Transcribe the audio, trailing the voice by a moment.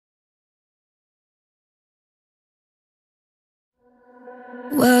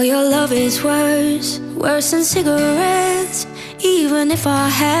Well, your love is worse than cigarettes. Even if I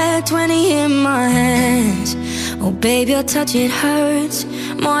had 20 in my hands. Oh babe, your touch, it hurts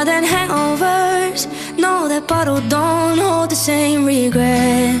more than hangovers. No, that bottle don't hold the same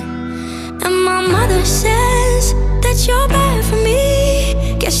regret. And my mother says that you're bad for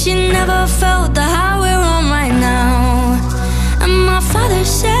me. Guess she never felt the high we're on right now. And my father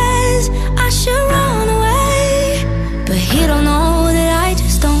says I should run away, but he don't know that I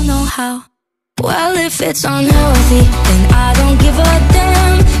just don't know how. Well, if it's unhealthy, then I don't give a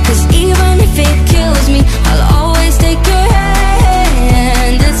damn. Cause even if it kills me, I'll always take your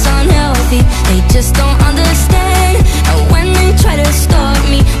hand. It's unhealthy, they just don't understand. And when they try to stop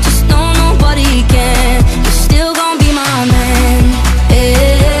me, just know nobody can. You're still gonna be my man. Hey,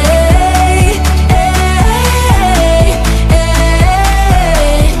 hey,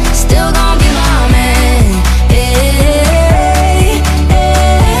 hey, still gonna be my man. Hey,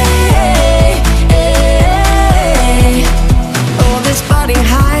 hey, oh, this body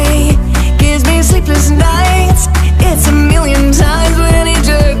high gives me sleepless nights. It's a million times when I need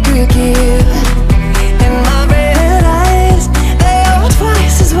your cookie. And my red eyes, they are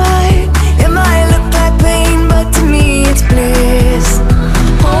twice as wide. It might look like pain, but to me it's bliss.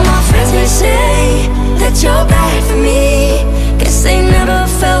 All my friends, they say that you're bad for me. Guess they never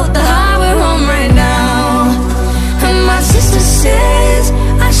felt the high we're on right now. And my sister says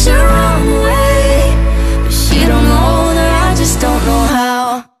I should run away, but she don't know that I just don't know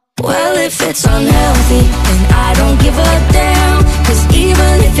how. Well, if it's unhealthy, then I don't give a damn. Cause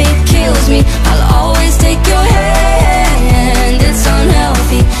even if it kills me, I'll always take your hand. It's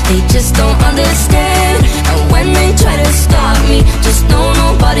unhealthy, they just don't understand. And when they try to stop me, just know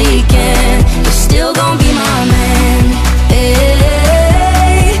nobody can. You're still gonna be my man. Hey,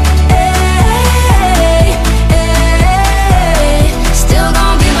 hey, hey, still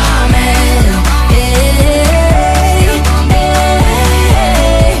gonna be my man. Hey, hey,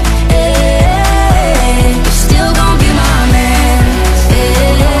 hey, you're still gonna be my man. Hey,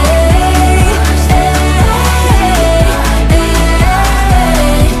 hey,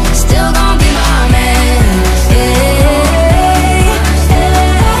 still gonna be my man. Hey,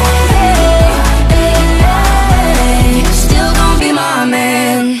 still gonna be my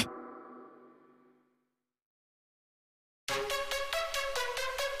man.